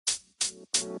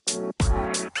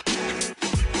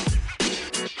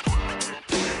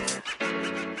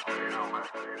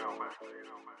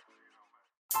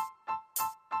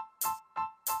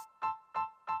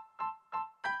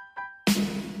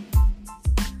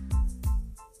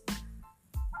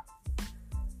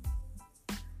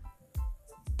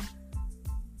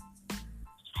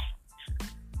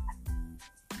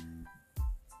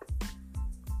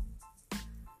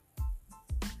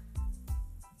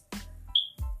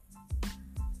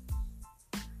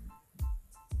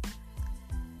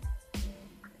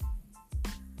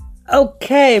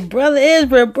Okay, Brother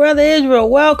Israel,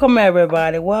 welcome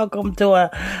everybody. Welcome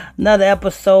to another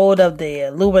episode of the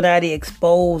Illuminati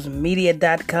Exposed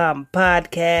Media.com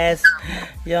podcast.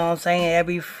 You know what I'm saying?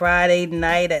 Every Friday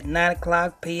night at 9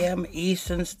 o'clock p.m.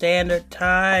 Eastern Standard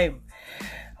Time.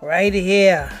 Right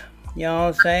here. You know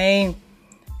what I'm saying?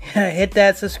 Hit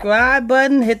that subscribe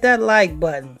button, hit that like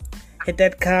button, hit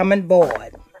that comment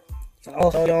board.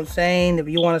 Also, you know what I'm saying, if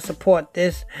you want to support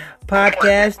this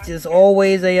podcast, there's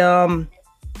always there's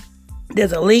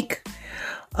a link,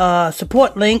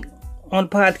 support link on the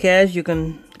podcast. You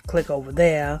can click over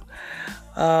there.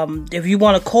 If you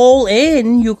want to call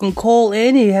in, you can call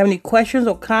in. If you have any questions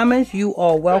or comments, you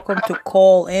are welcome to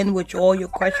call in with all your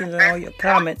questions and all your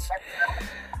comments.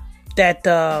 That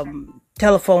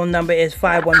telephone number is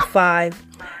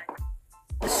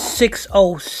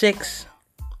 515-606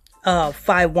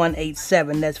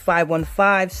 5187. That's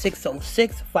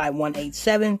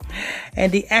 515-606-5187.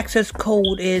 And the access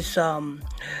code is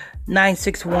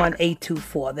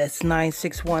 961824. That's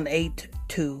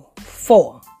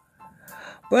 961824.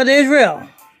 Brother Israel.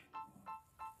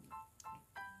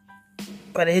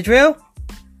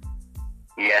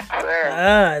 Yes,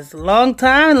 sir. It's a long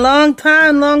time.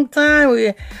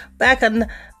 We're back on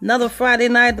another Friday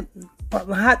night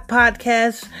hot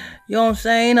podcast. You know what I'm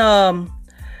saying?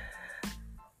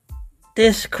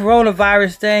 This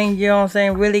coronavirus thing, you know what I'm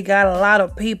saying, really got a lot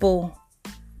of people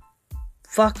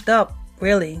fucked up,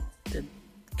 really, to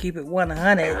keep it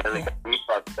 100. It really got me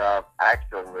fucked up,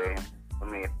 actually.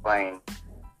 Let me explain.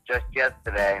 Just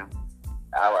yesterday,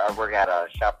 I work at a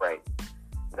ShopRite.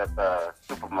 That's a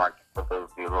supermarket for those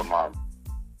of you who know.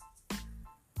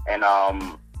 And,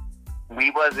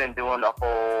 we wasn't doing the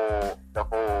whole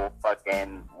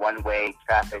fucking one-way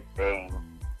traffic thing,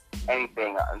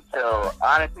 anything, until,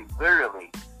 honestly, literally,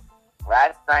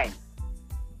 last night,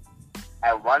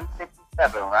 at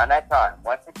 1:57, around that time,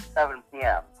 1:57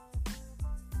 p.m.,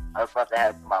 I was about to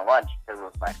head to my lunch, because it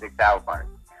was my 6-hour mark.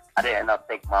 I didn't end up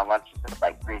taking my lunch until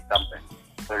like 3-something,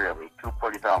 literally,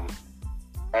 2:40-something.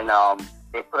 And,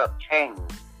 they put up chains,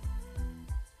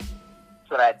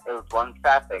 so that it was one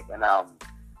traffic, and,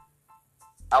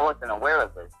 I wasn't aware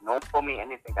of this. No one told me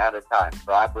anything at the time,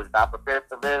 so I was not prepared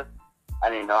for this. I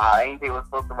didn't know how anything was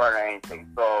supposed to run or anything.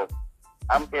 So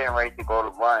I'm getting ready to go to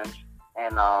lunch,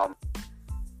 and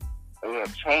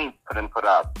chains couldn't put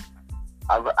up.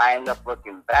 I end up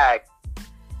looking back,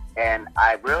 and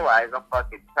I realized I'm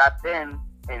fucking trapped in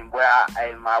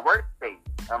my workspace.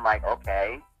 I'm like,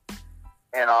 okay.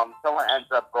 And someone ends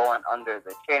up going under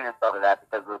the chain and stuff like that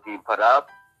because it was being put up,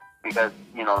 because,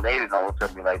 you know, they didn't know it was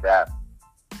going to be like that.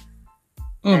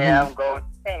 Mm-hmm. And I'm going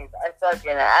chains. I start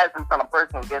getting ads in front of a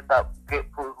person who's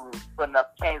putting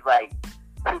up chains like,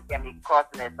 you can be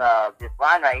crossing this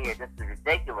line right here. This is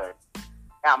ridiculous.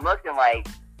 And I'm looking like,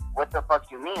 what the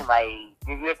fuck you mean? Like,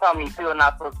 you're telling me people are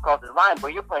not supposed to cross this line,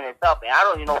 but you're putting this up, and I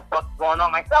don't even know what the fuck's going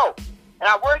on myself. And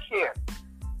I work here.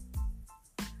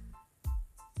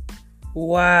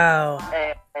 Wow.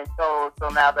 And so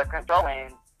now they're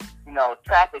controlling, you know,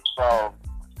 traffic flow,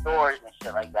 stores and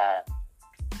shit like that.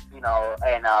 You know,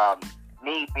 and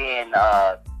me being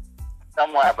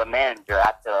somewhat of a manager, I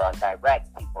have to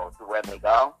direct people to where they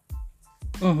go.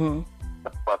 Mm-hmm.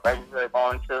 What register they're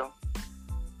going to.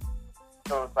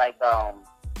 So it's like,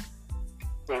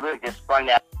 they really just sprung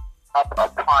that up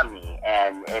upon me,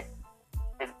 and it's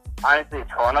honestly, this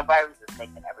coronavirus is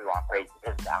making everyone crazy.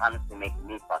 It's honestly making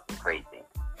me fucking crazy.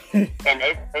 And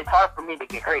it's hard for me to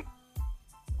get crazy.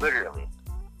 Literally.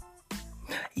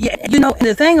 Yeah, you know, and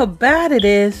the thing about it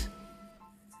is,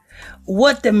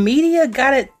 what the media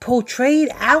got it portrayed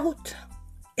out,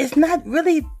 it's not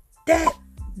really that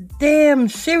damn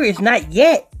serious. Not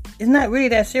yet. It's not really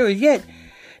that serious yet.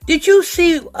 Did you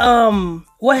see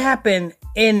what happened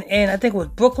in I think it was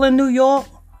Brooklyn, New York,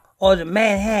 or the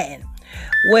Manhattan,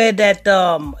 where that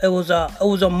it was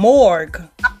a morgue,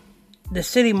 the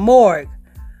city morgue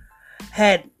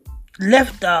had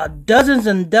left dozens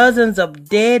and dozens of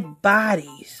dead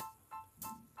bodies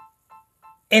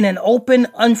in an open,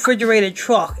 unrefrigerated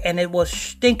truck, and it was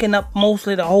stinking up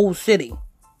mostly the whole city.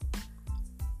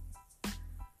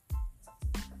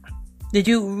 Did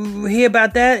you hear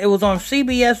about that? It was on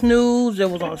CBS News. It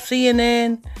was on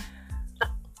CNN.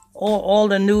 All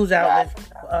the news outlets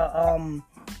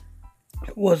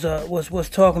was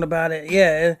talking about it.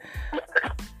 Yeah,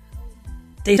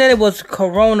 they said it was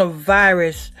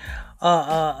coronavirus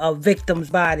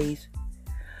victims' bodies,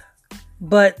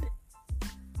 but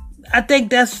I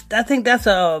think that's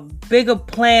a bigger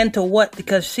plan to what,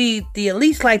 because they at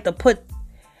least like to put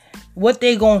what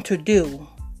they're going to do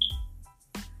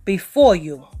before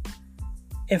you,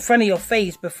 in front of your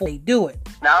face before they do it.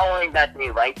 Not only that they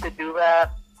like to do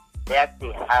that, they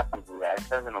actually have to do that. It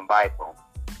says in the Bible.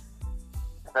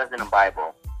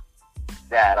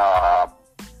 That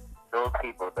those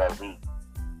people that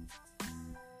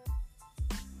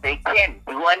they can't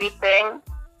do anything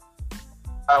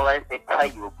unless they tell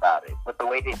you about it. But the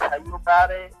way they tell you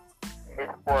about it is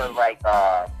for like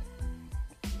I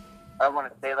don't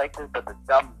want to say like this, but to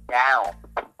dumb down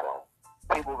people.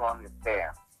 People don't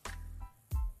understand.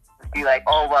 To be like,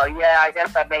 oh well, yeah, I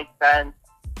guess that makes sense.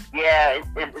 Yeah,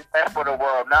 it's best for the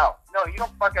world. No, you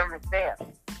don't fucking understand.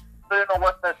 So you know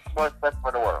what's best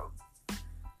for the world.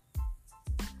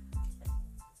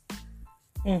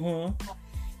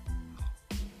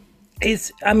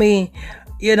 It's, I mean,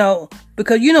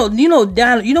 because you know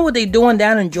what they're doing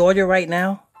down in Georgia right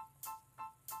now?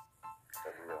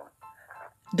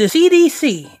 The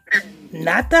CDC,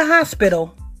 not the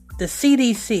hospital, the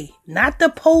CDC, not the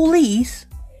police,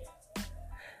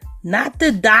 not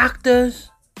the doctors,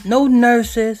 no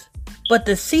nurses, but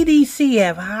the CDC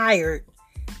have hired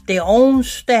their own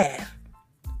staff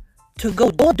to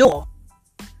go door to door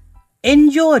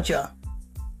in Georgia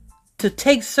to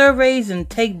take surveys and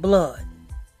take blood.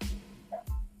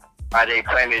 Are they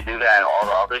planning to do that in all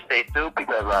the other states too?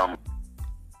 Because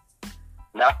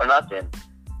not for nothing,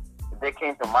 if they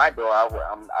came to my door,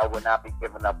 I would not be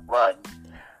giving up blood.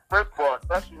 First of all,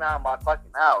 especially now in my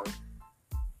fucking house.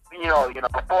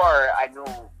 Before I knew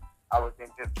I was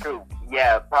into truth.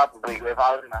 Yeah, probably if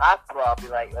I was in the hospital, I'd be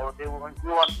like, oh, you want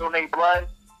to donate blood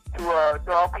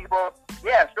to all people?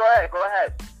 Yeah, sure, go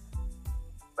ahead.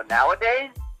 But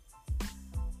nowadays,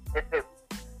 even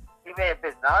if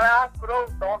it's not a hospital,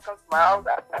 someone comes to my house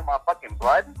asking for my fucking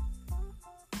blood.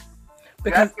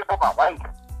 Because for my life.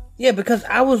 Yeah, because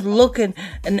I was looking,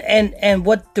 and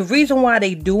what the reason why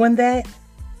they doing that,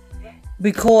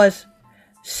 because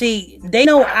see, they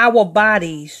know our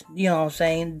bodies, you know what I'm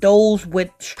saying, those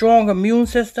with strong immune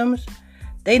systems,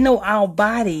 they know our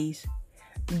bodies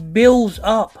builds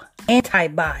up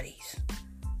antibodies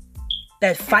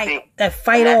that fight off. That's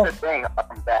the thing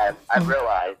that I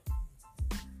realized,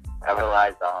 what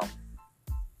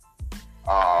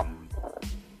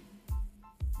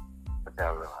did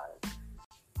I realize?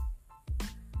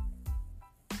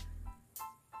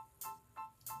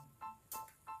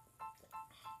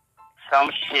 Some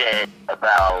shit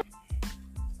about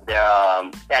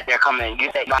that they're coming. You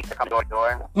said you want to come door to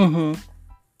door. Mm-hmm.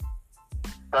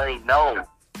 So they know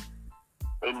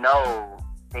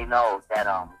that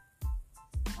a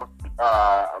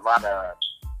lot of,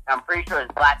 I'm pretty sure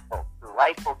it's black folks. The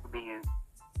white folks will be,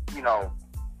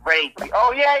 ready to be,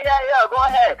 oh yeah, go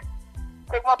ahead,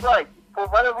 take my blood for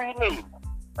whatever you need,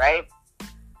 right?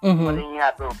 Mm-hmm. But then you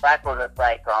have those black folks that's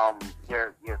like,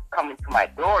 you're coming to my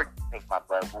door to take my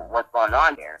blood. What's going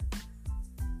on there?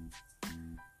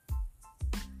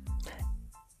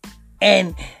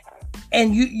 And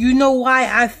you know why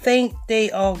I think they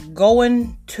are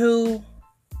going to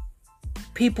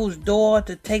people's door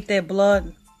to take their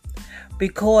blood?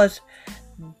 Because,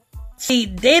 see,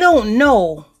 they don't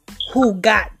know who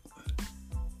got,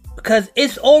 because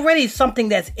it's already something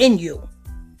that's in you.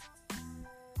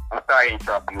 I'm sorry to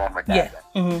interrupt you one more time. Yeah.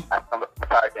 Mm-hmm. I'm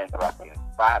sorry to interrupt you.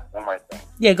 But I have one more thing.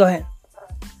 Yeah, go ahead.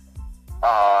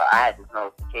 I had this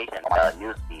notification on the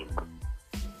news feed.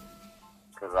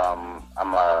 Because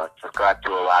I'm subscribed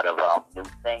to a lot of news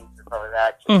things and stuff like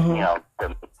that. Mm-hmm.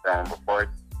 The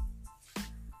reports.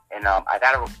 And I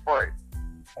got a report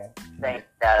saying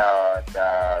that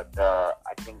the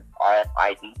I think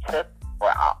RFID chip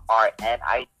or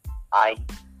RNID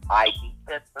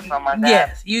chip or something like that.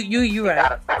 Yes, you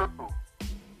right.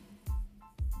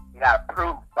 You got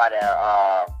approved by the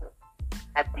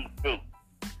FCC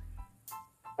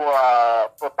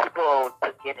for people to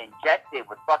get injected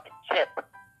with fucking chips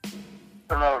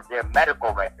to know their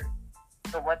medical records.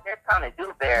 So what they're trying to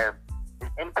do there is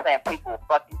implant people with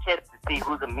fucking chips to see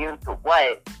who's immune to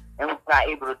what and who's not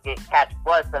able to catch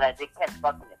blood so that they can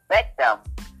fucking infect them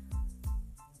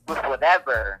with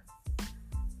whatever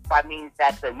by means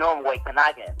that the normal way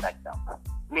cannot get infected them.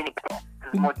 Meaning, because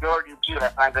the majority of people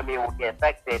that's not going to be able to get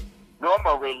infected,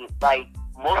 normally, like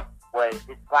most was,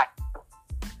 it's black people.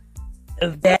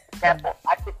 That. Example,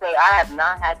 I could say I have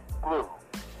not had the flu.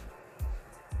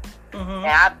 And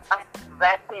I've had the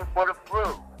vaccine for the flu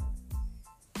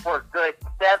for a good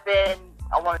 7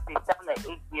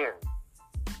 to 8 years.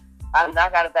 I've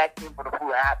not got a vaccine for the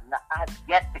flu. I have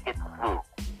yet to get the flu.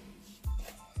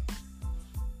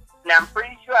 Now, I'm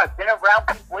pretty sure I've been around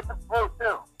people with the flu,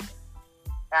 too.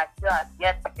 I still have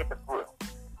yet to get the flu.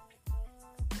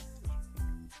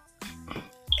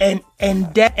 And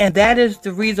that is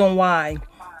the reason why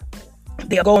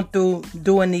they're going through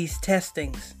doing these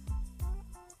testings.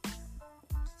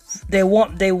 They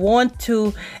want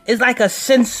to. It's like a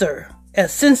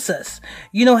census.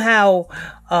 You know how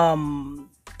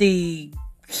the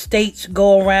states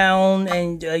go around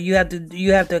and you have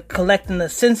to collect in the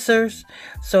census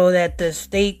so that the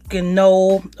state can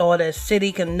know or the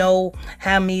city can know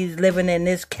how many is living in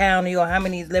this county or how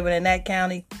many is living in that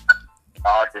county.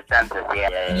 Oh, the census,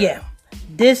 yeah. Yeah,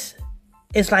 this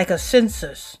is like a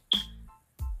census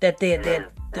that they're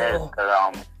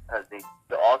because they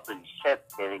also ship.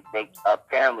 They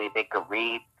apparently they could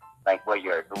read like what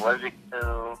you're allergic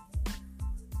to,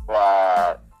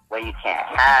 what you can't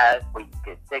have, what you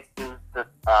get sick to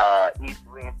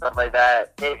easily and stuff like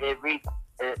that. It reads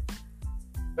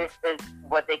it's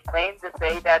what they claim to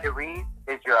say that it reads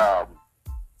is your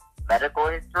medical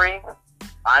history.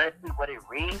 Honestly, what it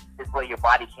reads is what your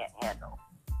body can't handle.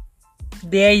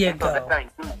 There you so go. They're going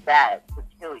to use that to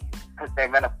kill you because they're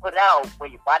going to put out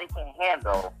what your body can't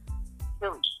handle to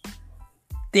kill you.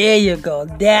 There you go.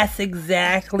 That's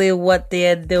exactly what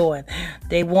they're doing.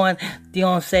 They want, you know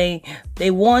what I'm saying? They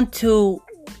want to,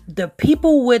 the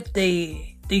people with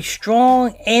the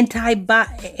strong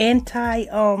antibodies,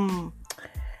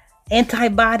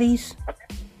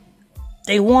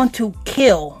 they want to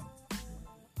kill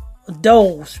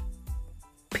those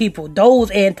people,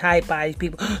 those antibodies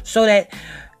people, so that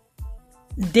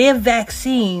their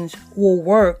vaccines will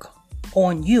work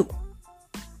on you.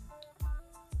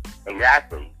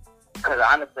 Exactly. Because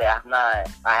honestly, I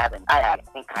haven't had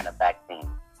any kind of vaccine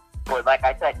for, like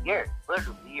I said, years,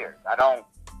 literally years. I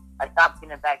stopped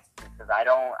getting vaccines because I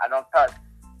don't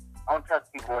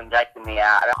trust people injecting me.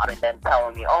 I don't them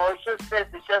telling me, oh, it's just this.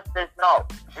 No,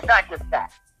 it's not just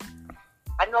that.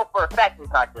 I know for a fact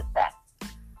it's not just that.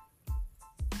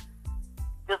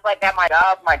 Just like at my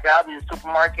job is a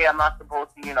supermarket. I'm not supposed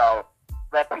to,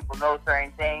 let people know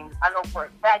certain things. I know for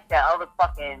a fact that other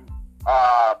fucking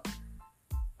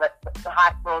the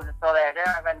hospitals and so that they're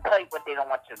not going to tell you what they don't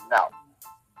want you to know.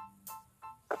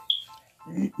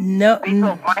 No.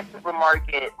 Because my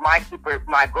supermarket,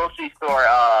 my grocery store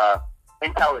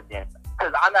intelligence,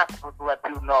 because I'm not supposed to let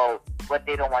people know what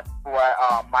they don't want, what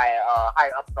my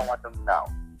higher ups don't want them to know.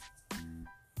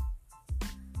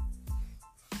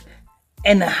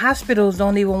 And the hospitals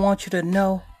don't even want you to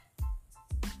know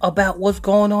about what's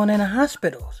going on in the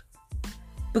hospitals.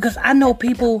 Because I know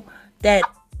people that,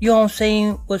 you know what I'm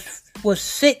saying, was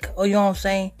sick, or you know what I'm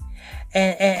saying,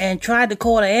 and tried to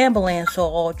call the ambulance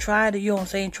or tried to, you know what I'm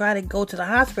saying, try to go to the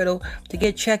hospital to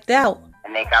get checked out.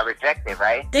 And they got rejected,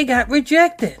 right? They got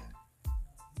rejected.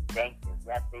 Thank you.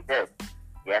 Yes, they did.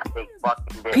 Yes, they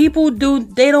fucking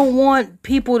did. They don't want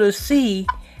people to see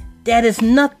that it's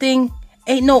nothing,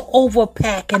 ain't no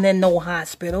overpacking in no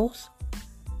hospitals.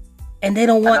 And they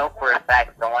don't want... I know for a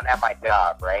fact, the one at my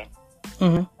job, right?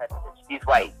 Mm-hmm. She's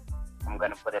white. I'm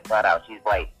going to put it flat out. She's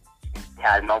white. She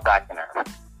has no back in her.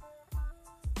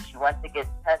 She went to get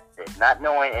tested, not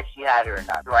knowing if she had it or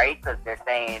not, right? Because they're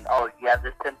saying, oh, you have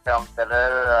the symptoms,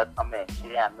 come in. She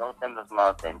didn't have no symptoms,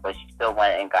 nothing, but she still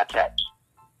went and got checked.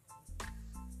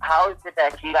 How is it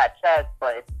that she got checked,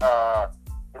 but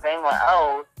if anyone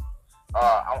else,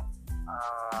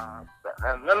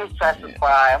 let me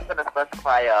specify, I'm going to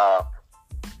specify,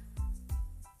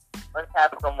 let's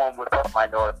have someone with a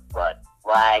minority blood,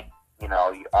 like,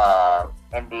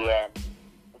 Indian,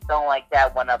 something like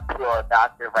that, went up to a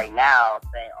doctor right now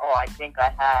saying, oh, I think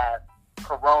I have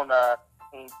corona,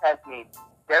 can you test me?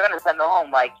 They're going to send them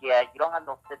home like, yeah, you don't have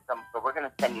no symptoms, so we're going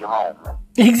to send you home.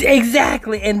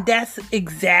 Exactly, and that's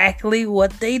exactly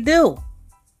what they do.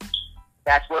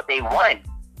 That's what they want,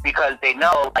 because they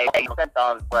know, like,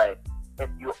 symptoms, but if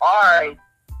you are,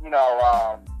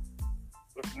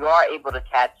 if you are able to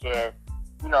catch it,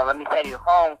 let me send you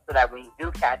home so that when you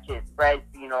do catch it, spread,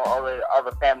 all the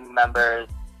other family members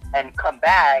and come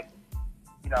back,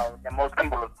 that most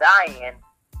people are dying.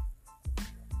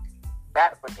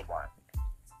 That's what they want.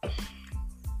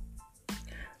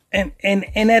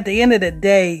 And at the end of the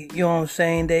day, you know what I'm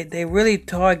saying, they really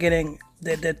targeting,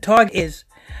 the target is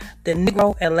the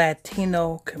Negro and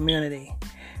Latino community.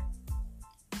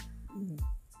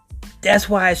 That's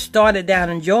why it started down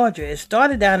in Georgia. It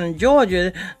started down in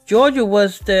Georgia. Georgia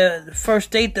was the first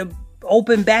state to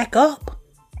open back up.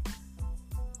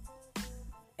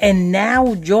 And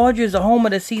now Georgia is the home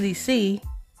of the CDC.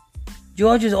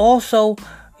 Georgia's also,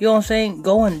 you know what I'm saying,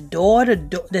 going door to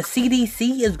door. The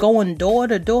CDC is going door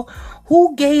to door.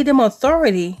 Who gave them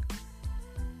authority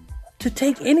to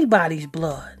take anybody's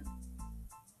blood?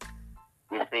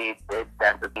 You see,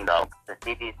 that's the thing though. The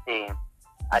CDC,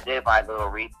 I did my little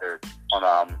research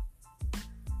on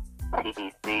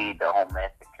CDC, the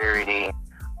Homeland Security,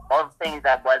 all the things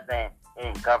that wasn't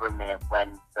in government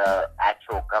when the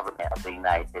actual government of the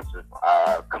United States was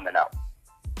coming up.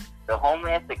 The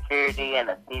Homeland Security and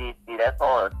the CDC, that's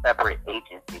all a separate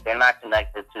agency. They're not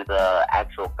connected to the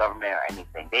actual government or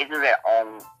anything. They do their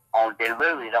own they're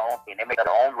literally their own thing. They make their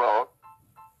own rules.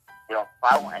 They don't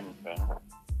follow anything.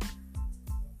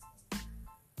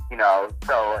 You know,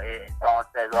 so if someone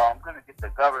says, "Oh, I'm going to get the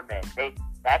government,"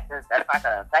 that's not going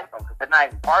to affect them because they're not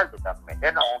even part of the government.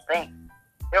 They're their own thing.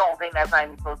 Their own thing that's not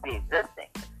even supposed to be existing.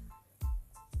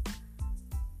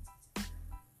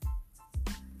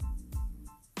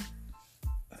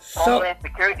 Homeland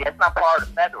Security, that's not part of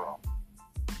the federal.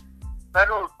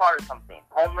 Federal is part of something.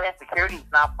 Homeland Security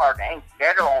is not part of anything.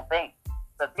 They're their own thing.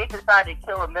 So if they decide to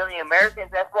kill 1 million Americans,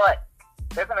 that's what?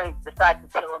 They're going to decide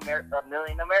to kill 1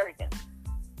 million Americans.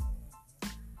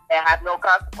 And have no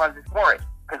consequences for it.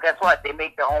 Because guess what? They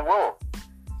make their own rules.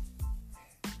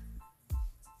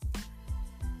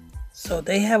 So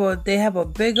they have a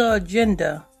bigger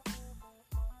agenda.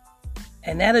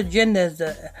 And that agenda is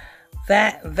the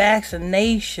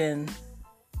vaccination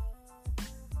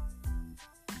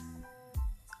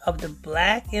of the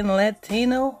Black and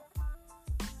Latino.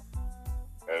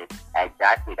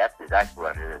 Exactly, that's exactly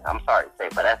what it is. I'm sorry to say,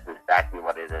 but that's exactly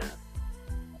what it is.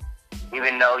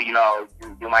 Even though, you know,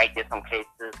 you might get some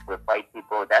cases with white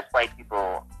people, that's white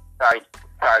people, sorry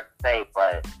to say,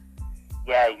 but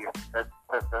yeah, you're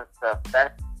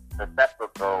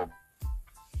susceptible.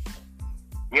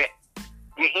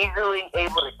 You're easily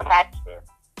able to catch this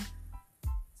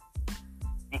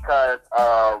because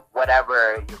of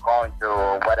whatever you're going through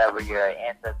or whatever your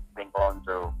ancestors have been going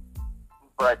through.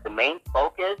 But the main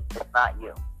focus is not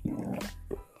you.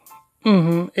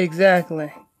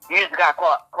 Exactly. You just got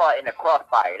caught in a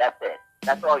crossfire. That's it.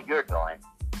 That's all you're doing.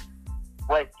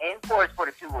 What's aimed for is for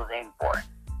the people who's aimed for.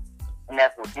 And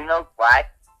that's Latinos,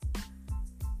 Black,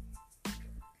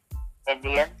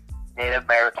 Indian, Native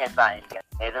Americans, not Indian,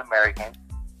 Native Americans,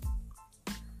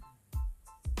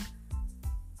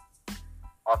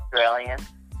 Australians,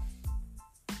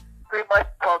 pretty much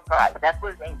 12 tribes. That's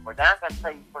what it's aimed for. They're not going to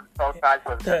tell you for the 12 tribes.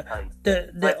 What they're going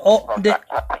to tell you.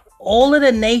 All of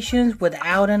the nations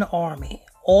without an army.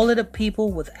 All of the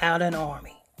people without an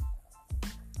army.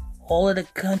 All of the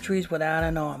countries without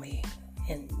an army.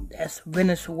 And that's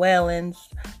Venezuelans,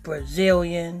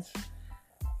 Brazilians,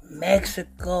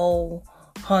 Mexico,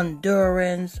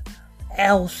 Hondurans,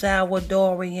 El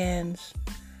Salvadorians,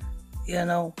 you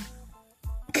know,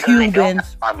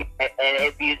 Cubans. And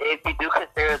if you do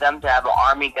consider them to have an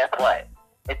army, guess what?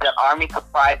 It's an army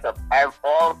comprised of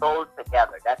all those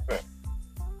together. That's it.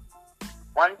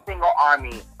 One single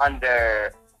army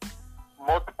under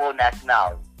multiple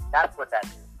nationalities. That's what that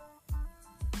is.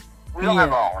 We don't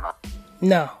have our own army.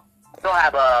 No. We don't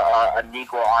have a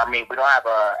Negro army. We don't have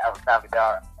a El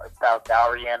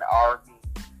Salvadorian army.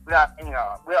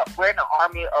 We're in the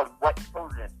army of what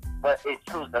is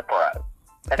chosen for us.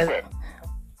 That's it.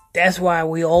 That's why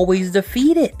we always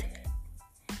defeated.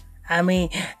 I mean,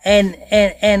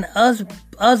 and us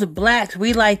blacks,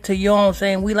 we like to, you know what I'm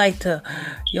saying, we like to,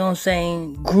 you know what I'm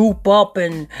saying, group up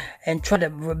and try to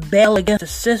rebel against the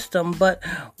system, but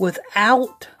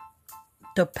without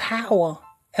the power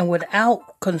and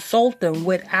without consulting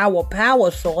with our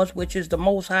power source, which is the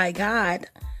Most High God,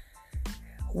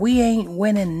 we ain't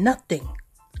winning nothing.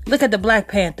 Look at the Black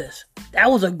Panthers. That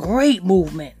was a great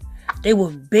movement. They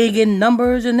were big in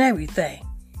numbers and everything.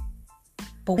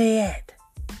 But where they at?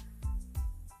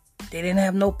 They didn't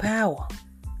have no power.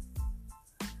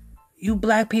 You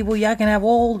black people, y'all can have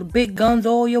all the big guns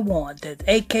all you want. The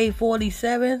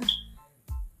AK-47.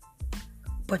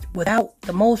 But without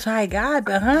the Most High God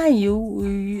behind you,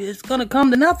 it's going to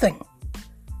come to nothing.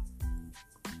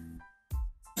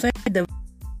 Say the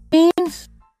means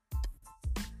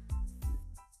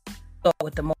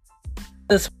with the Most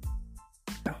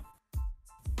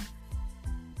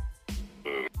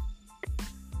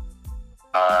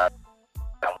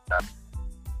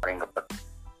bring up a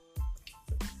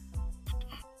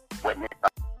witness,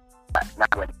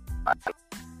 not witness.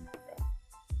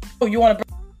 Oh, you want to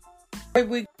break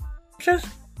with pictures?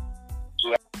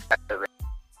 Yeah.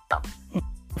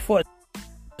 before.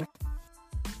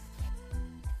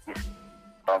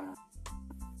 Um,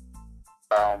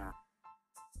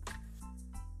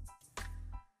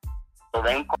 so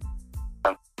then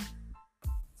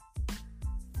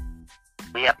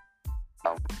we have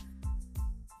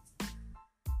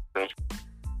which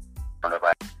one of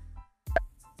our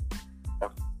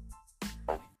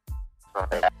so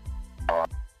they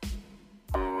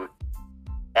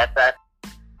at that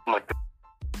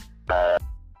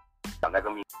I'm not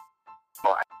gonna be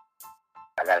more. I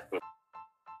gotta say,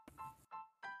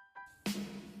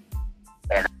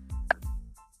 and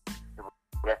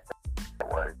yes, it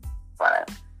was fun.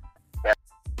 Yeah,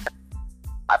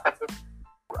 I think it's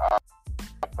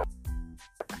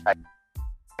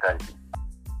because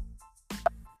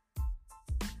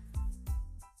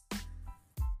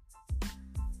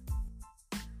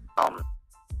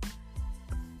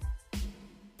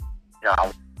you know, I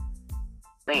was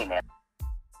seeing it.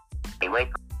 They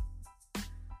wake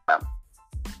up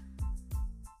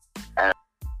and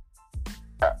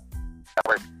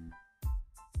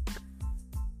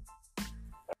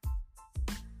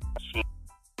she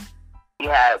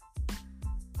had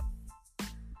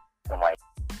some like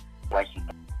when she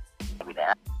gave me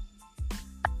that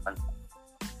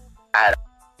I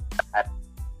had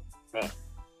name.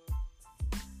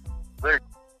 We're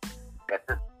get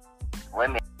this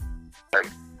women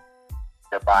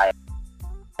to buy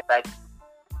like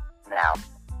now.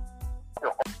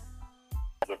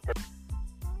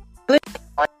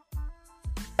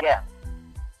 Yeah.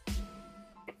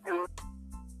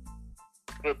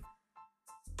 It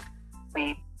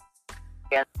we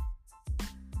can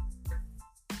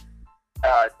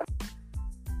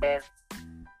and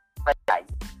like I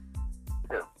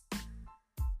do.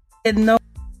 No,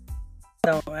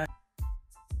 no,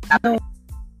 no.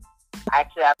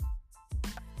 Actually, I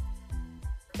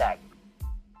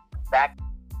back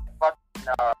fucking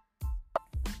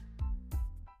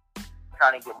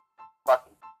trying to get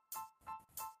fucking.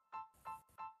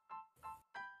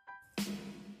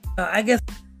 I guess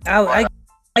I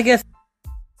guess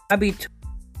I be too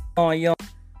on your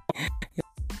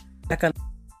like a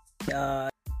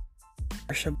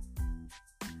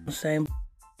same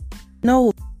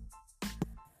no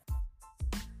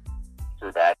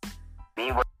To that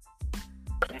me with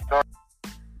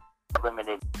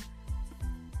limited.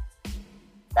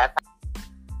 That's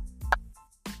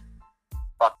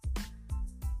fuck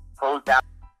goes down,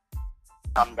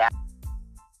 come down,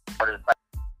 or just like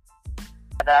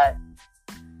that.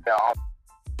 You know,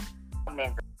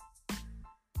 means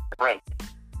break.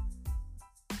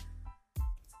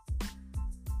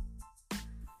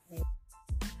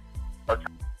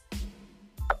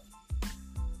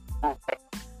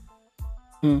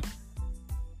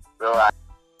 Realize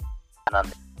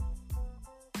someone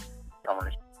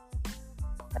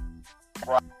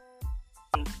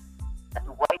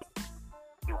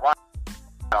you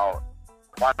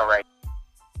want to write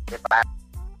if I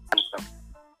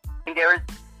think there is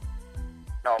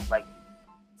no like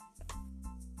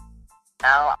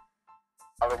now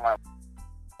other one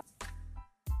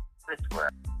this square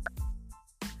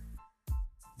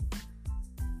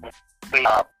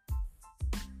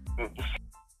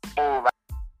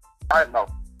I don't know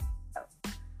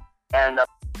and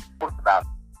post about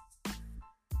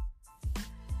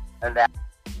and that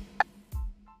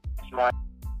she wants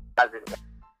positive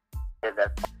is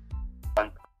that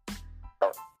one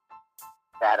so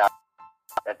that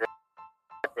that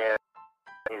there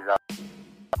is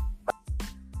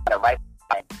a right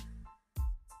I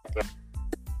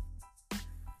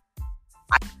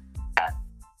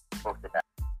posted that.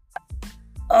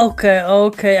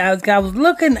 Okay. I was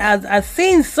looking. I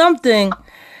seen something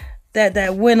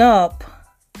that went up.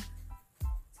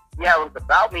 Yeah, it was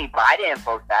about me, but I didn't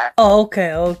post that. Oh,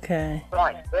 okay. So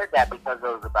I shared that because it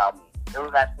was about me. It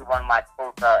was actually one of my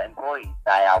close employees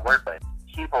that I work with.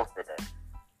 She posted it.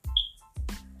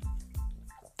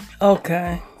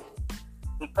 Okay.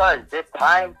 Because the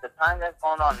time that's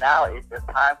going on now is the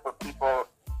time for people.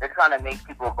 They're trying to make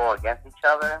people go against each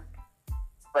other,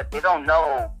 but they don't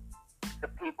know the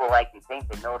people like you think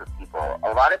they know the people. A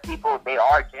lot of people, they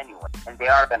are genuine and they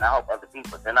are going to help other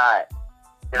people. They're not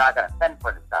going to fend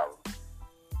for themselves.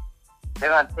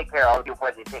 They're going to take care of other people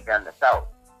before they take care of themselves.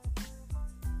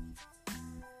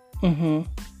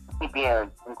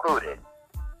 Being included.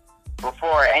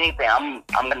 Before anything, I'm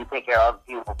going to take care of other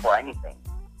people before anything.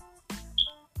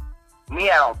 Me,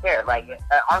 I don't care. Like,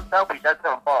 I'm selfish, that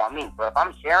doesn't fall on me. But if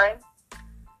I'm sharing,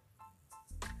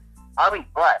 I'll be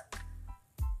blessed.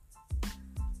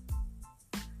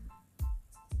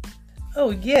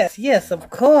 Oh, yes, of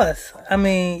course. I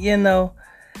mean,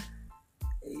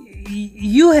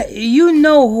 you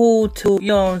know who to, you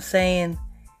know what I'm saying,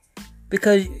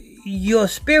 because your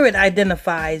spirit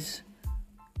identifies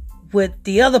with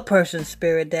the other person's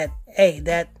spirit that, hey,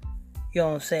 that, you know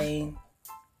what I'm saying,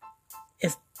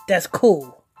 that's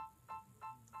cool.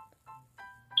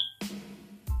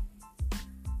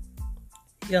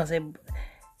 You know what I'm saying?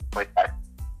 But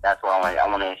that's why I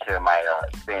want to share my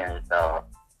experience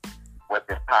with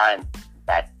this time.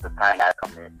 That's the time that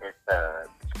comes in is to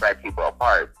spread people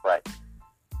apart. But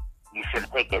you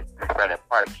shouldn't take it to spread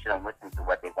apart. You shouldn't listen to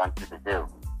what they want you to do.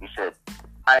 You should,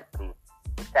 honestly,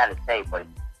 it's sad to say, but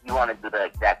you want to do the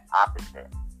exact opposite.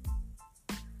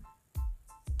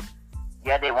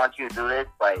 Yeah, they want you to do this,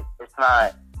 but it's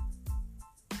not.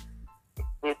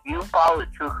 If you follow the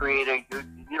true creator,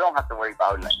 you don't have to worry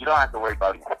about it. You don't have to worry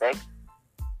about being sick.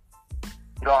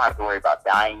 You don't have to worry about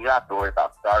dying. You don't have to worry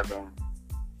about starving.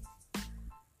 You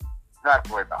don't have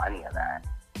to worry about any of that.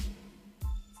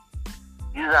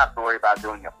 You just have to worry about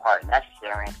doing your part, and that's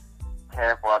sharing,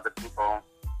 caring for other people,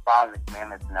 following the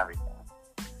commandments and everything.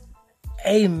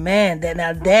 Amen. That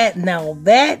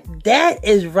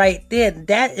is right there.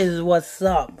 That is what's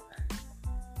up.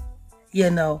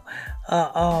 You know,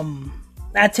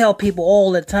 I tell people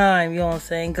all the time, you know what I'm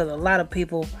saying, because a lot of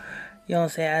people, you know what I'm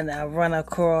saying, I run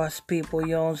across people,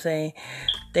 you know what I'm saying,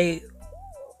 they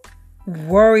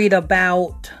worried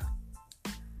about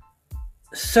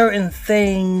certain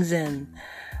things and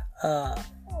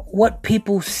what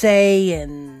people say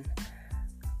and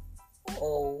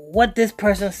what this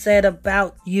person said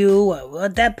about you or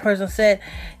what that person said.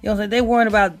 You know what I'm saying? They worried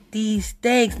about these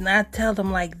things, and I tell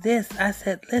them like this. I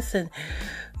said, listen,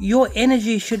 your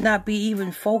energy should not be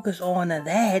even focused on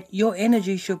that. Your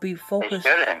energy should be focused. It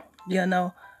shouldn't. You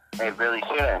know? It really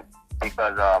shouldn't.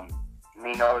 Because,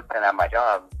 me noticing at my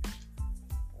job,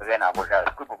 again, I work at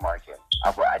a supermarket.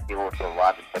 I deal with a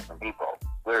lot of different people.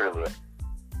 Literally.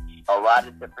 A lot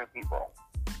of different people.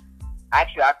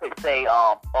 Actually, I could say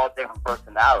all different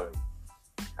personalities.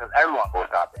 Because everyone goes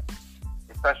shopping.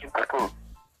 Especially for food.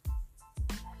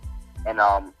 And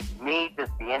me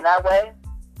just being that way,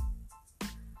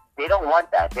 they don't want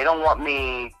that. They don't want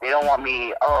me,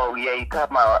 oh yeah, you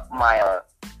cut I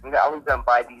was going to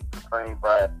buy these for me,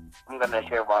 but I'm going to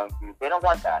share one with you. They don't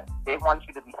want that. They want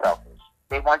you to be selfish.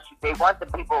 They want the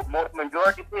people,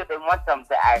 majority of people, they want them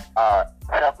to act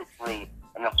selfishly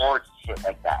and afford shit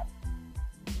like that.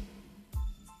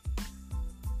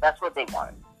 That's what they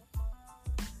want.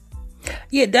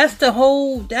 Yeah,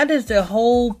 that is the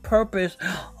whole purpose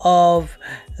of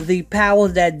the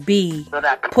powers that be, so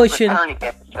that pushing.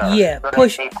 Yeah, so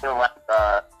push. They feel like,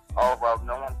 oh well,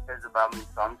 no one cares about me,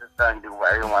 so I'm just gonna do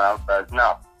what everyone else does.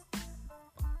 No,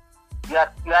 you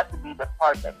have to be the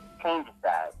part that changes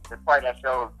that, the part that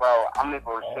shows, well, I'm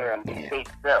able to share and be safe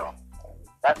still.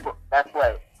 That's what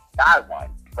God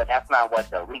wants, but that's not what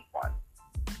the elite want.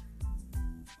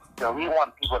 The elite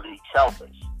want people to be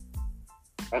selfish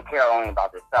and care only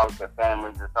about themselves, their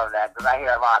families, and stuff like that. Because I hear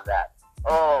a lot of that.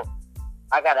 Oh,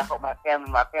 I gotta help my family.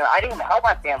 I didn't even help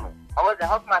my family. I wasn't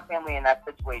helping my family in that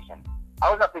situation. I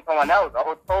was helping someone else. I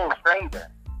was a total stranger.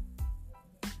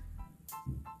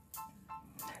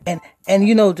 And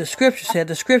you know, the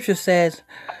scripture says,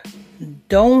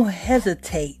 don't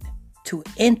hesitate to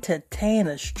entertain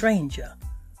a stranger.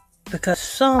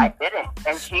 Because I didn't.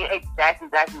 And that's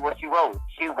exactly what she wrote.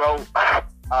 She wrote,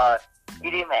 he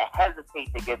didn't even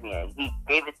hesitate to give me it. He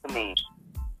gave it to me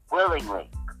willingly.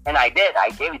 And I did. I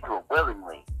gave it to her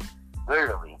willingly.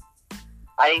 Literally.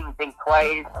 I didn't even think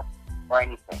twice or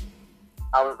anything.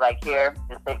 I was like, here,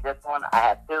 just take this one. I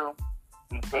have two.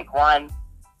 You take one.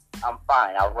 I'm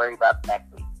fine. I'll worry about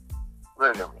next week.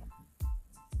 Literally.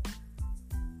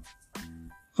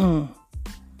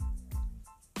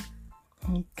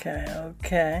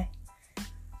 Okay.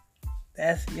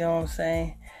 That's, you know what I'm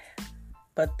saying?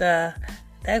 But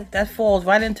that falls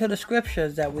right into the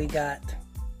scriptures that we got.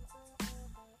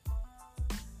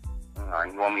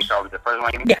 You want me to start with the first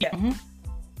one? Yeah. Mm-hmm.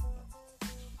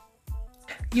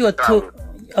 You are too.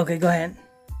 Okay, go ahead.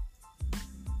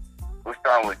 We're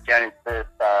starting with Genesis.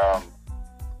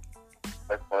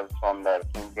 This was from the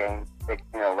King James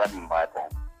 1611 Bible.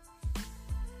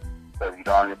 So if you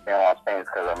don't understand what I'm saying, it's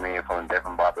because I'm reading from a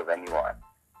different Bible than you are.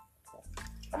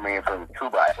 I'm reading from the true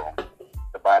Bible.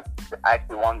 The Bible,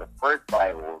 actually one of the first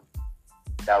Bibles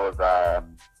that was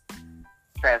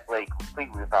translated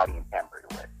completely without being tampered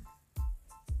with.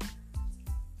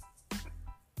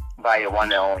 By the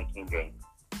one and only King James.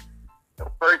 The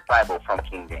first Bible from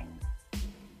King James.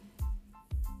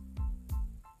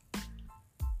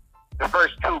 The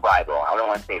first true Bible. I don't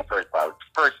want to say first Bible.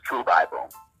 First true Bible.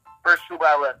 First true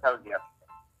Bible that tells you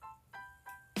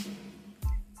everything.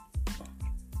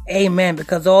 Amen.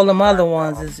 Because all them other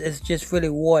ones is just really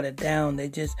watered down. They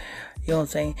just, you know what I'm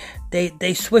saying?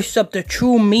 They switched up the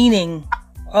true meaning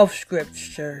of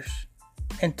scriptures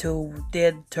into their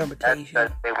interpretation.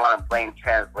 That's they want to blame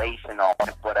translation on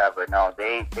whatever. No,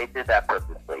 they did that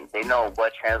purposely. They know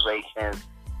what translations,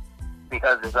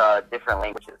 because it's different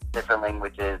languages. Different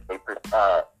languages, they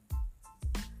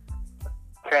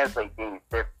translate things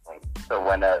differently. So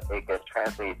when it gets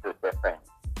translated to a different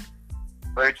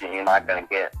version, you're not going to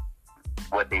get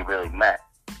what they really meant.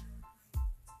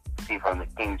 See, from the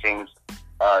King James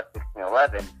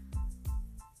 1611,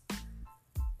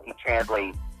 he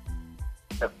translates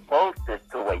the closest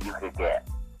to what you could get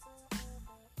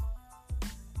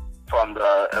from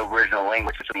the original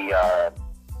language, which would be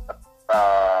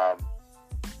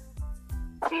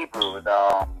Hebrew,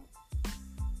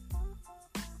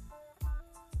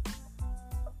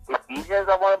 Ephesians,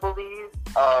 I want to believe.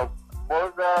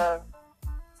 What was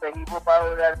the Hebrew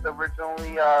Bible that's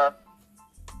originally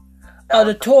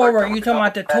the Torah. You talking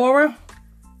about the Torah?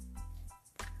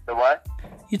 The what?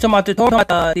 You talking about the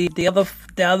Torah?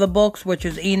 The other books, which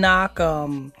is Enoch,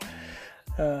 the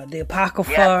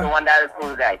Apocrypha. Yes, the one that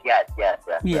includes that.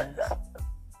 Yes.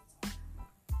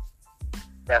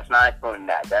 That's not including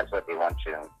that. That's what they want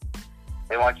you.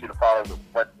 They want you to follow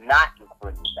what's not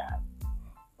including that.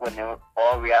 When in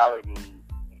all reality,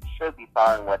 you should be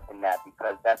following what's in that,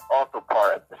 because that's also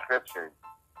part of the scriptures.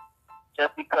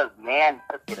 Just because man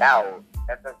took it out,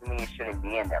 that doesn't mean it shouldn't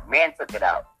be in there. Man took it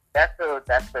out. That's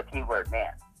the key word,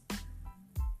 man.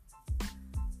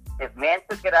 If man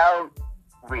took it out,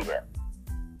 read it.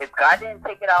 If God didn't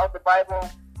take it out of the Bible,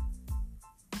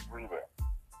 read it.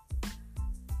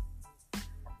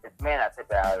 It's man that took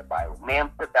it out of the Bible. Man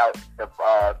took out the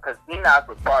because Enoch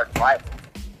was part of the Bible.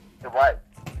 It was,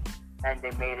 and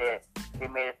they made it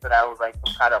so that it was like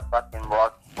some kind of fucking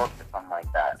lost book or something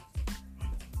like that.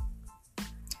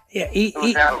 Yeah, it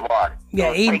was never lost. It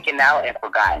was taken out and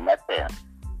forgotten. That's it.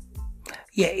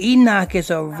 Yeah, Enoch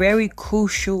is a very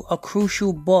crucial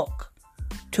book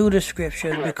to the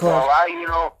scriptures, because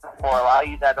for a lot of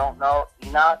you that don't know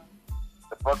Enoch,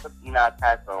 the book of Enoch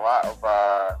has a lot of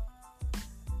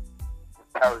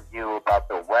it tells you about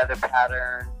the weather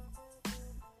pattern.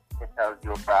 It tells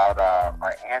you about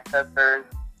our ancestors,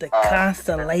 the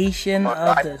constellation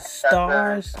of the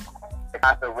stars, the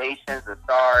constellations, the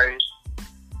stars.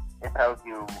 It tells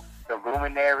you the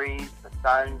luminaries, the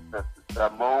sun, the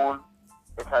moon.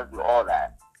 It tells you all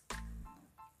that.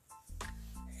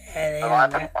 And a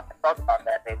lot of people talk about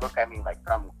that. They look at me like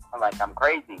I'm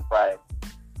crazy. But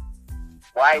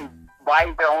why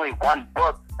is there only one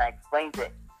book that explains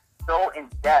it so in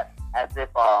depth, as if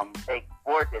they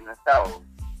explored it themselves,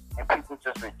 and people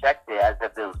just reject it as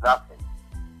if it was nothing?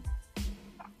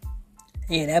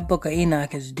 Yeah, that book of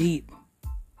Enoch is deep.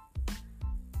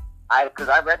 Because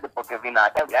I read the book of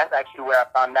Enoch. That's actually where I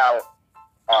found out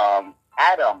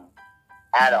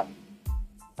Adam,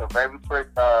 the very first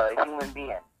human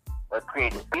being, was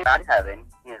created. He is not in heaven.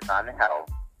 He is not in hell.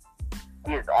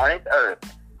 He is on his earth,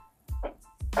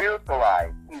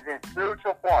 spiritualized. He's in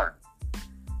spiritual form,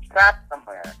 trapped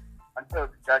somewhere until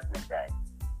the judgment day.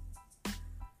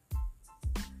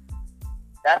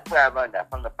 That's where I learned that,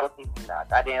 from the book of Enoch.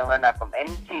 I didn't learn that from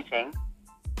any teaching.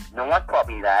 No one taught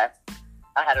me that.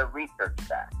 I had to research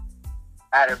that.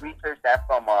 I had to research that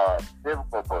from a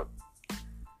biblical book.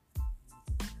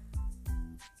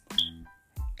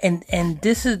 And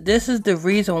this is the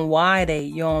reason why they,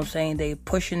 you know what I'm saying, they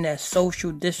pushing that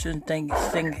social distance thing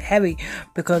heavy,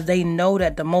 because they know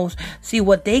that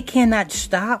what they cannot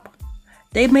stop,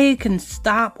 they can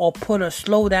stop or put a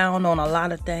slow down on a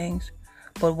lot of things,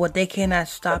 but what they cannot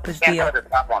stop is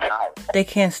they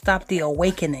can't stop the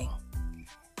awakening.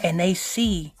 And they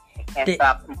see, can't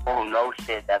stop people who know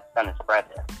shit that's gonna spread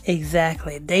it.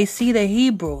 Exactly. They see the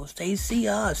Hebrews. They see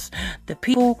us. The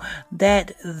people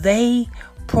that they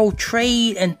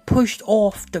portrayed and pushed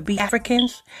off to be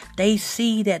Africans. They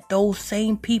see that those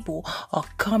same people are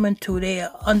coming to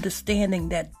their understanding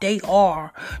that they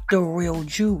are the real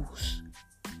Jews.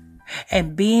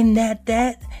 And being that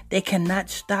they cannot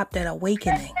stop that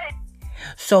awakening.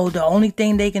 So the only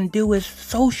thing they can do is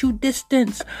social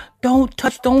distance. Don't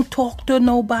touch, don't talk to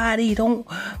nobody. Don't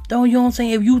you know what I'm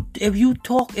saying? If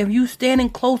you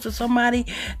standing close to somebody,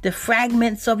 the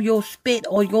fragments of your spit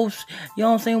or your, you know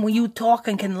what I'm saying, when you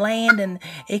talking can land, and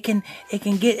it can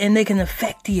get, and they can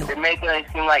affect you. They're making it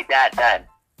seem like that.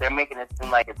 They're making it seem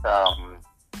like it's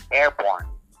airborne.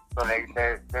 So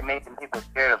they're making people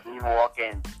scared of even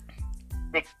walking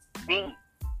 6 feet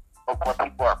of what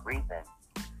people are breathing.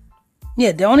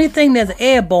 Yeah, the only thing that's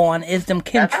airborne is them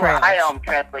chemtrails. That's what I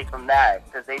translate from that,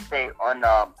 because they say on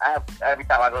every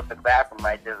time I go to the bathroom,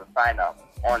 right, there's a sign up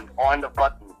on the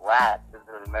fucking glass.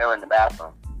 There's a mirror in the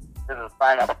bathroom. There's a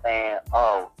sign up saying,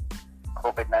 "Oh,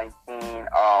 COVID-19.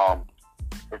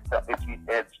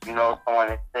 If you know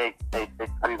someone is sick, they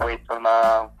 3 ways from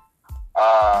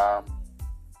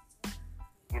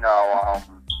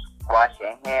wash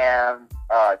your hands,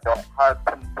 don't hug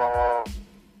people,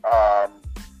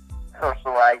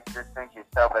 socialize, distance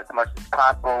yourself as much as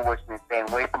possible, which means staying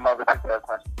away from other people as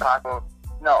much as possible."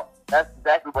 No, that's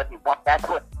exactly what they want. That's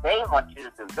what they want you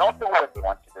to do. Don't do what they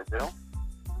want you to do.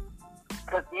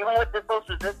 Because even with the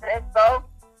social distance, though,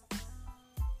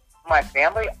 my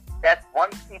family, that's one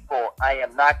people I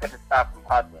am not going to stop from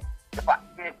hugging. If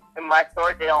in my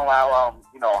store, they don't allow,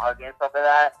 hugging and stuff like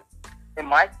that. In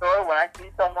my store, when I see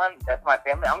someone that's my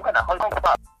family, I'm going to hug them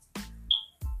up.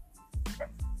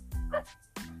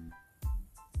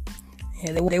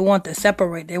 Yeah, they want to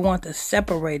separate. They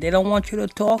don't want you to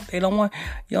talk. They don't want,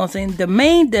 you know what I'm saying? The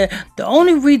main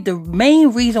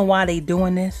reason why they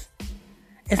doing this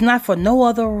is not for no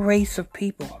other race of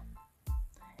people.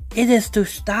 It is to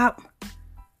stop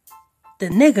the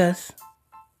niggas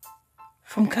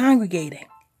from congregating.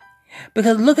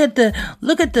 Because look at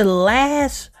the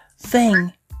last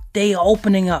thing they are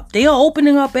opening up. They are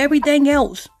opening up everything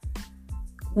else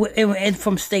and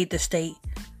from state to state.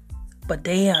 But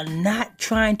they are not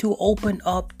trying to open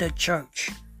up the church.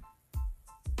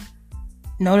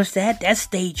 Notice that? That's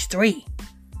stage 3.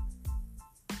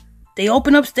 They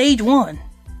open up stage 1.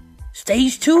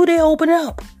 Stage 2, they open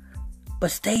up.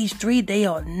 But stage 3, they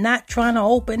are not trying to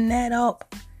open that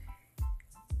up.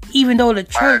 Even though the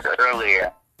church... I heard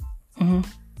earlier. Mm-hmm.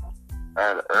 I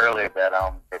heard earlier that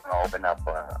they're going to open up...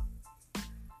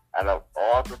 out of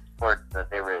all the sports that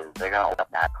there is, they're going to open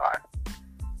up NASCAR.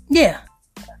 Yeah.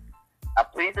 Now,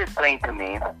 please explain to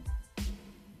me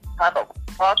how the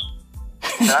fuck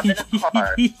driving a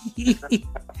car.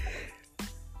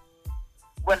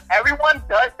 When everyone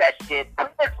does that shit, please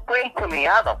explain to me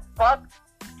how the fuck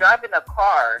driving a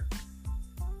car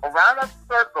around a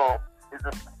circle is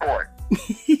a sport.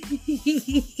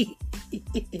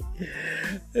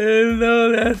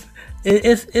 No,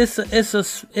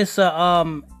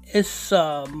 it's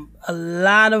a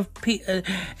lot of people.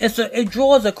 It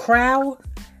draws a crowd.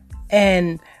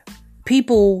 And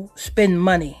people spend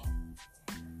money.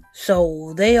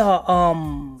 So they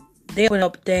open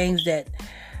up things that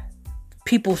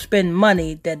people spend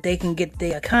money that they can get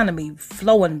the economy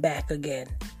flowing back again.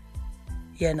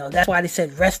 You know, that's why they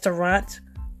said restaurants,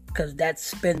 because that's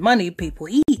spend money people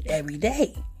eat every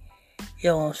day.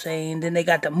 You know what I'm saying? Then they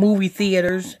got the movie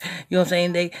theaters. You know what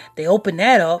I'm saying? They open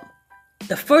that up.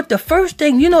 The first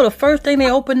thing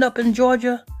they opened up in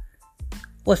Georgia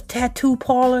was tattoo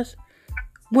parlors.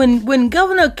 When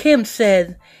Governor Kemp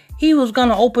said he was going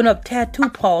to open up tattoo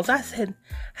parlors, I said,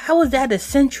 how is that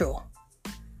essential?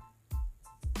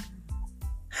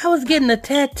 How is getting a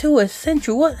tattoo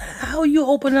essential? How are you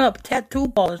opening up tattoo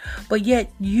parlors, but yet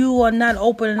you are not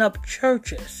opening up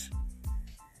churches?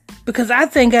 Because I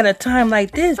think at a time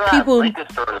like this, people...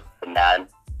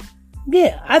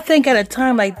 Yeah, I think at a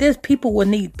time like this, people would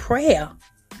need prayer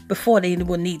before they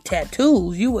would need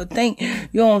tattoos. You would think, you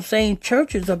know what I'm saying,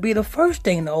 churches will be the first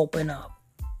thing to open up.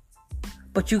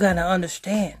 But you got to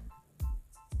understand,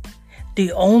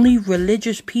 the only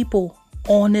religious people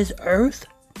on this earth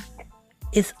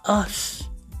is us.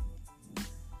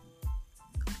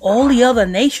 All the other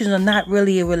nations are not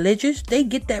really religious. They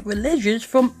get that religious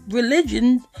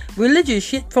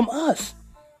shit from us.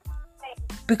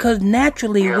 Because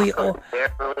naturally we are...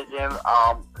 Their religion,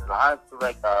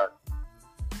 honestly,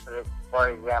 for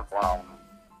example,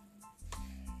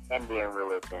 Indian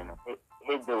religion,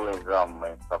 Hinduism,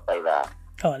 and stuff like that.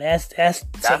 Oh, that's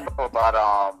all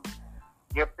about,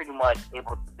 you're pretty much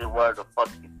able to do whatever the fuck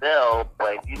you feel,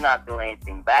 but if you're not doing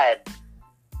anything bad,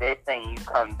 they're saying you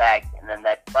come back in the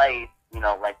next life,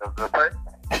 like a good person.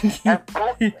 That's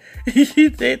bullshit.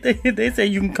 they say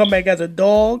you can come back as a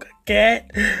dog, a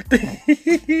cat.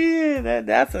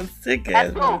 That's a sick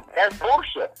ass. That's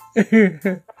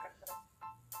bullshit.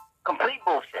 Complete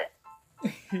bullshit.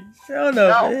 Shut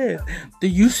up, man. Do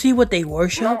you see what they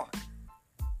worship? No.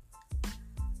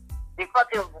 They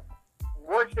fucking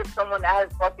worship someone that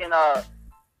has fucking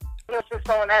worship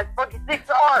someone that has fucking 6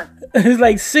 arms. It's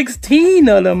like 16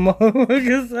 of them. I'm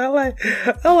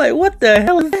like, what the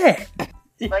hell is that?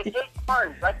 Like 8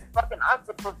 arms, like a fucking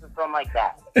octopus or something like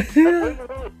that. Like, what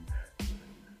do you mean?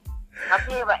 I'm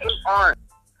thinking about 8 arms.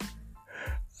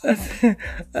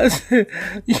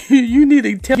 You need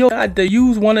to tell your God to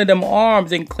use one of them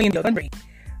arms and clean your country.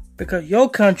 Because your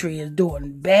country is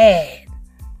doing bad.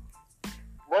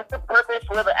 What's the purpose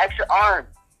for the extra arms?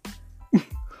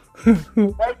 What's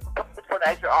the purpose for the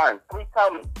extra arms? Please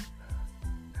tell me.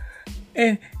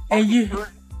 And you choose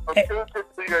to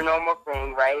do your normal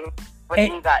thing, right? But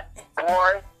then you got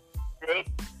 4,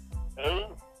 6, 8.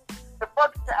 The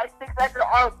fuck is that 6 extra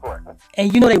arms for?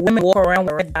 And you know they women walk around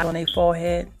with red dots on their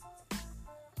forehead?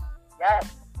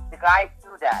 Yes. The guys do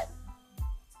that.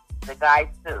 The guys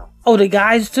too. Oh, the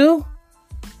guys too?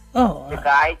 Oh. The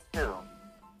guys too.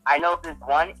 I know this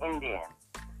one Indian.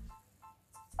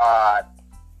 I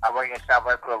worked in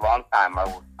ShopRite for a long time.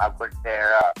 I worked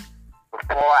there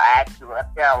before I actually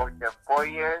left there. I worked there 4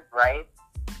 years, right?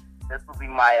 This will be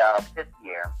my 5th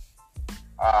year.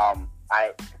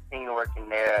 I continued working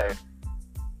there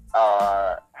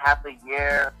half a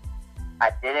year.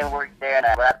 I didn't work there, and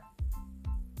I left.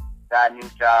 Got a new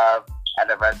job at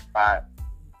a restaurant.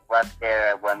 Left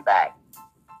there and went back.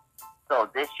 So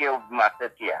this year will be my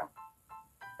 5th year.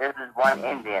 This is one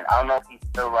Indian. I don't know if he's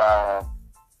still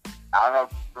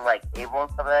like able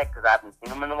and stuff like that because I haven't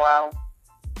seen him in a while.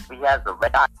 But he has a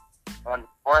red dot on his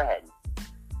forehead.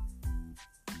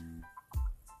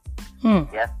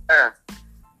 Yes, sir.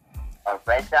 A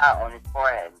red dot on his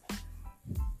forehead.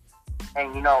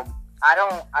 And you know, I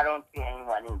don't treat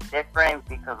anyone any different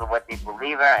because of what they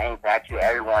believe in. I actually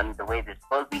everyone the way they're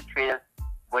supposed to be treated,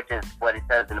 which is what it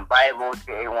says in the Bible.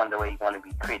 Treat everyone the way you want to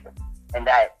be treated, and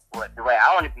the way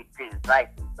I want to be treated is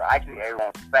nicely. So I treat everyone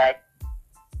with respect,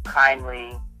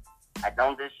 kindly. I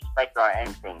don't disrespect or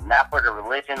anything. Not for the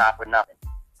religion, not for nothing.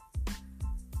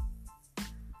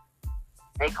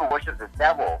 They could worship the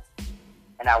devil,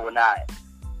 and I would not.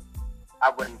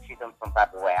 I wouldn't treat them some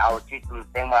type of way. I would treat them the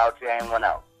same way I would treat anyone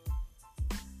else.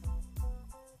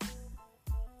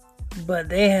 But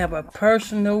they have a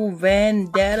personal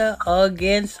vendetta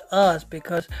against us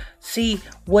because, see,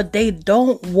 what they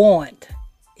don't want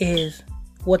is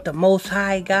what the Most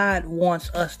High God wants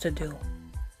us to do.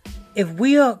 If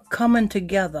we are coming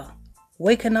together,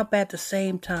 waking up at the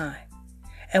same time,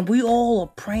 and we all are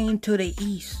praying to the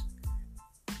east,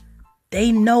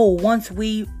 they know once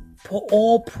we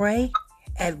all pray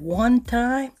at one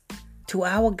time to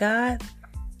our God,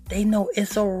 they know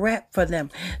it's a wrap for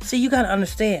them. See, you got to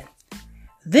understand.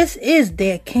 This is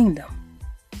their kingdom.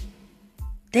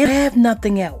 They have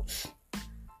nothing else.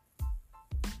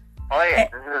 Oh yeah,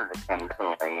 this is the kingdom.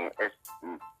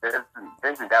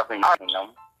 This is definitely not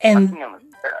kingdom.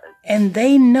 And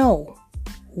they know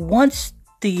once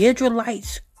the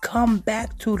Israelites come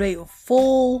back to their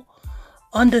full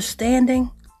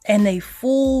understanding and their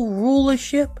full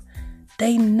rulership,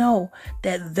 they know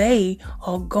that they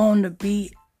are going to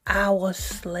be our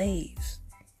slaves.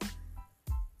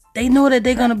 They know that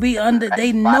they're going to be under,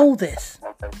 they know this.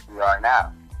 We are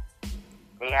now.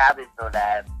 They have it so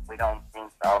that we don't think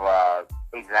of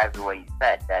exactly what you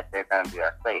said, that they're going to be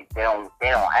our slaves. They don't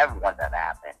ever want that to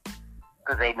happen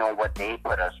because they know what they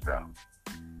put us through.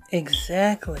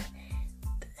 Exactly.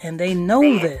 And they know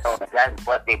this. Know that's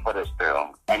what they put us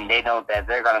through. And they know that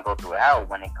they're going to go through hell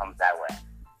when it comes that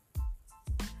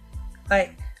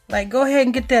way. Like, go ahead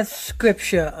and get that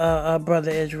scripture,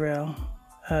 Brother Israel.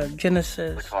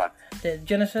 Genesis. Which one?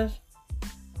 Genesis?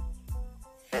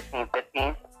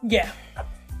 15:15? Yeah.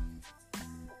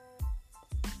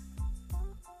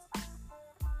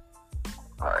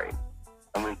 Alright.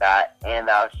 And we got, and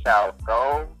thou shalt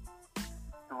go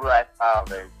to thy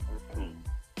fathers in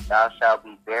peace. Thou shalt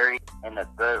be buried in a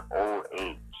good old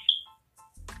age.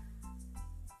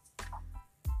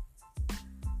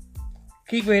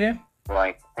 Keep reading.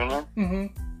 Like singing? Mm-hmm.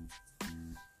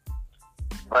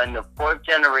 But in the 4th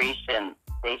generation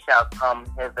they shall come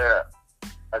hither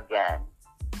again.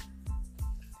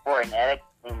 For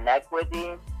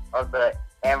iniquity of the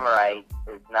Amorites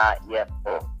is not yet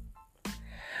full.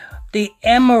 The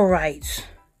Amorites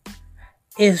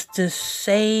is the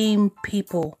same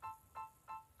people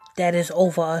that is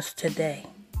over us today.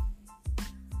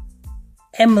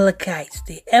 Amalekites,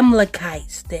 the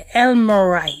Amorites.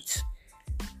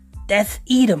 That's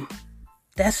Edom.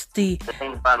 That's the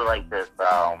thing about it like this,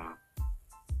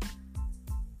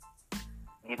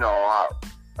 you know,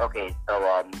 okay,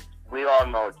 so we all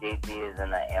know Jay-Z is in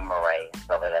the Amorite and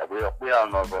stuff like that. We all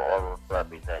know all those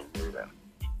celebrities that do them.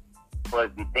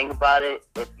 But if you think about it,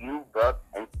 if you look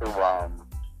into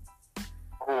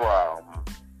who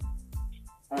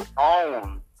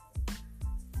owns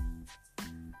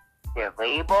their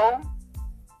label,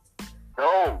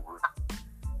 those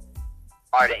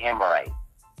are the Amorites.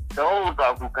 Those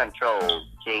are who control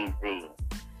Jay-Z.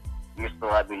 Your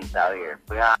celebrities out here.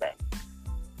 Beyonce.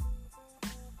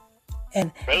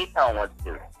 And they tell them what to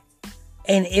do.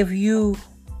 And if you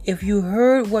if you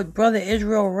heard what Brother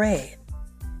Israel read,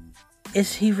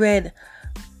 he read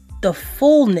the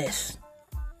fullness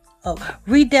of,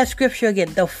 read that scripture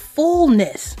again, the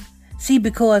fullness. See,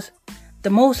 because the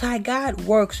Most High God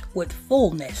works with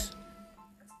fullness.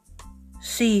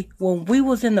 See, when we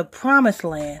was in the promised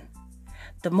land,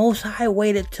 the Most High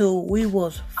waited till we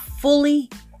was fully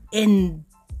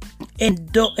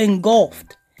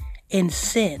engulfed in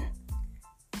sin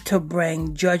to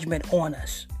bring judgment on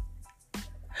us.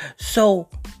 So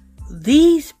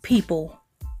these people,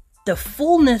 the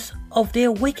fullness of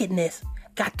their wickedness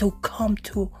got to come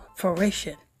to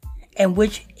fruition, and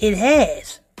which it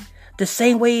has. The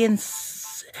same way in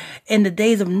the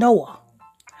days of Noah,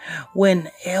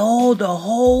 when the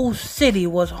whole city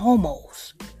was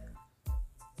homos.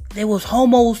 They was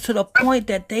homos to the point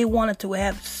that they wanted to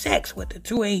have sex with the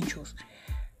two angels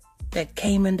that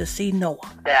came in to see Noah.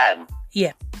 Dad.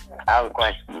 Yeah. I have a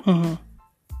question. Mm-hmm.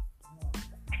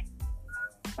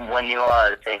 When you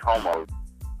say homo,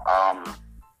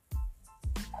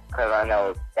 because I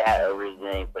know that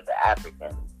originated with the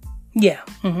Africans. Yeah.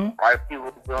 Mm-hmm. Are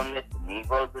people doing this? The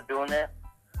Negroes are doing it?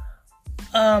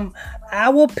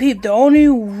 Our people. The only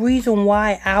reason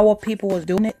why our people was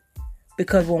doing it,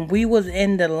 because when we was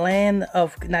in the land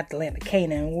of, not the land of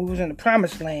Canaan, when we was in the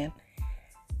promised land,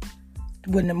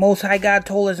 when the Most High God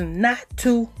told us not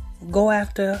to go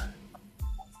after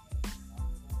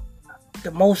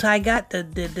the Most High God,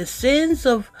 the sins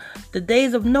of the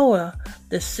days of Noah,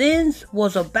 the sins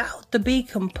was about to be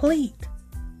complete.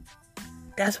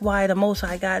 That's why the Most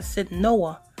High God sent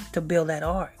Noah to build that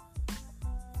ark.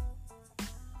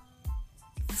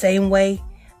 Same way,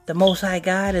 the Most High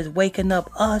God is waking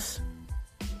up us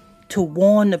to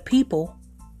warn the people,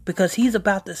 because He's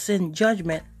about to send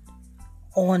judgment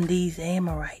on these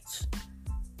Amorites.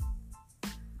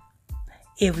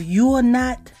 If you are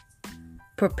not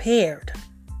prepared,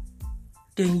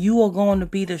 then you are going to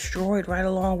be destroyed right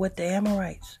along with the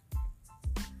Amorites.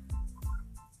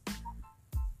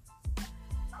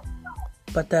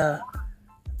 But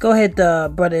go ahead,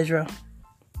 Brother Israel.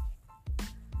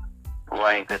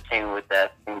 Want to continue with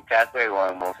that same chapter, or you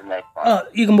want to move to the next one?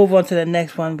 You can move on to the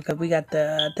next one, because we got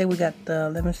let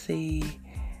me see,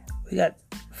 we got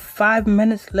 5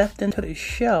 minutes left into the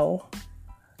show.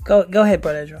 Go ahead,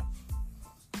 Brother Israel.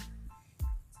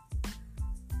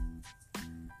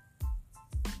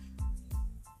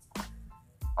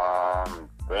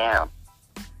 Damn.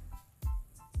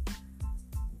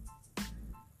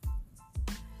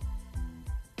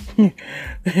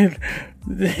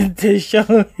 To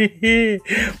show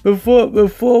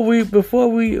before we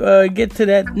get to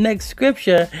that next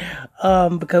scripture,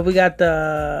 because we got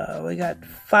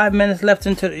 5 minutes left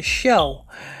into the show.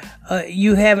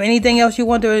 You have anything else you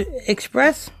want to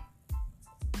express?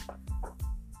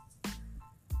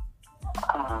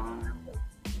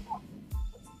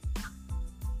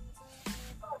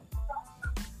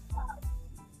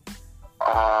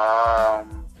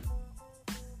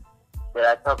 Did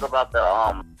I talk about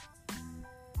the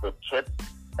chip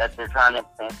that they're trying to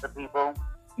implant to people?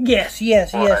 Yes. You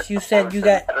said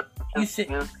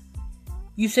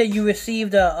you said you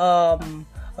received a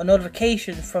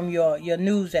notification from your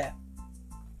news app.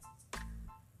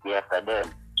 Yes, I did.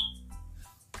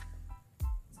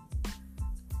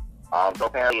 So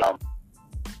apparently,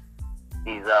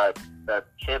 these the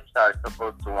chips are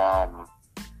supposed to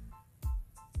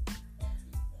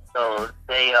So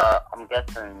say I'm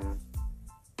guessing.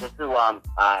 This is what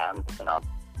I'm thinking of.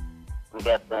 I'm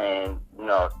guessing,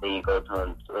 say you go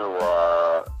to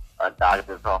a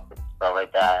doctor's office, stuff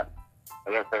like that.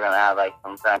 I guess they're gonna have like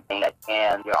some kind of thing that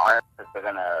scans your arm, because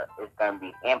it's gonna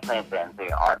be implanted into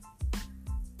your arm,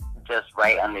 just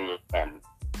right under your skin,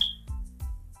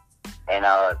 and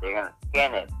they're gonna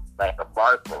scan it like a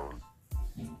barcode.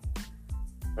 And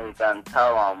it's gonna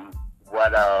tell them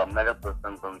what medical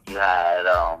symptoms you had,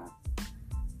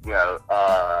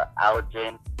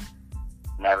 allergen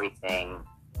and everything,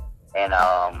 and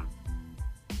I'm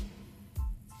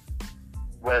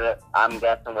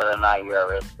guessing whether or not you're at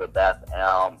risk of death.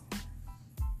 And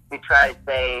we try to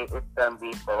say it's gonna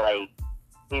be for like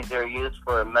either use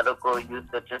for medical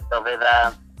usage and stuff like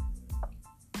that,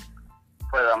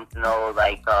 for them to know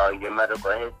like your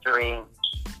medical history.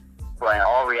 But in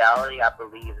all reality, I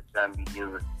believe it's gonna be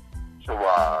used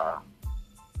to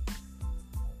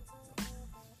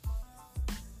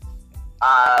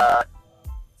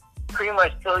pretty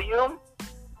much kill you,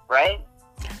 right?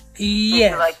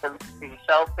 Yes. Like the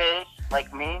shellfish,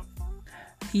 like me.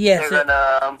 Yes.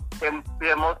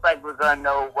 They're most likely gonna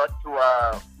know what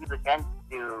to use against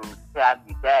you to have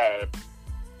you dead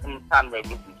anytime they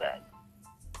need you dead.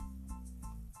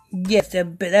 Yes,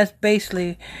 that's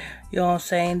basically, you know what I'm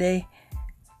saying.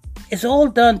 It's all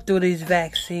done through these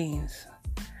vaccines.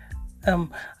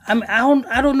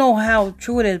 I don't know how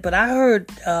true it is, but I heard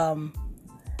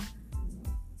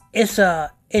it's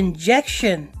a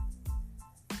injection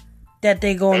that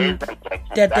they going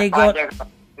That's why they're going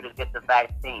to get the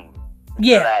vaccine.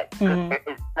 Yeah.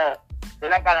 So they're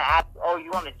not going to ask, oh,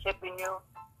 you want a chip in you?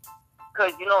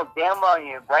 Because you know damn well in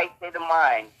your right state of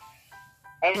mind,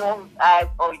 anyone who asks,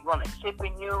 oh, you want a chip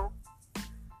in you,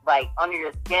 like under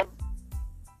your skin,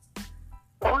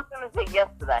 who's going to say yes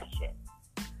to that shit?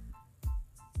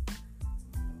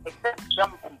 Except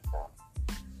some people.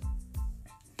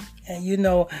 And you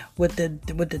know, with the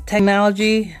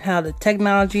technology, how the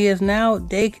technology is now,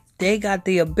 they got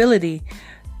the ability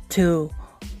to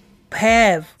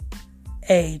have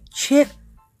a chip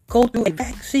go through a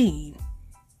vaccine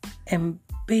and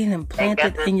being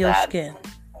implanted in your skin.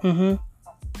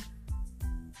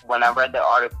 When I read the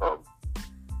article,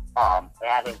 they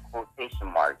had in quotation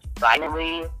marks,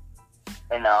 silently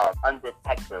and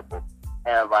undetectable,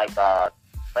 and like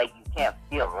you can't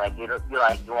feel it,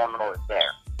 like you won't know it's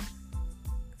there.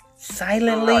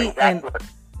 Silently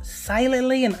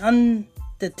and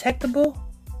undetectable.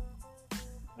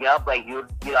 Yep, like you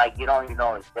don't even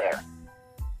know it's there.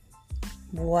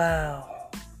 Wow.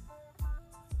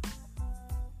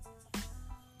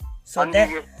 So under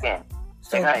your skin.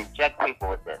 They're gonna inject people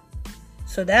with this.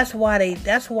 So that's why they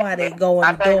go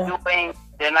and do.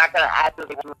 They're not gonna ask you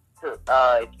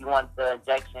if you want the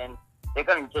injection. They're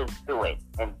gonna just do it.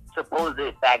 And supposed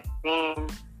vaccine,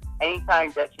 any kind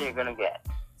of injection you're gonna get.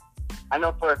 I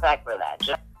know for a fact for that.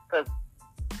 Just because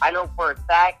I know for a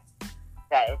fact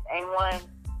that if anyone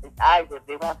is asked if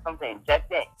they want something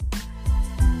injected,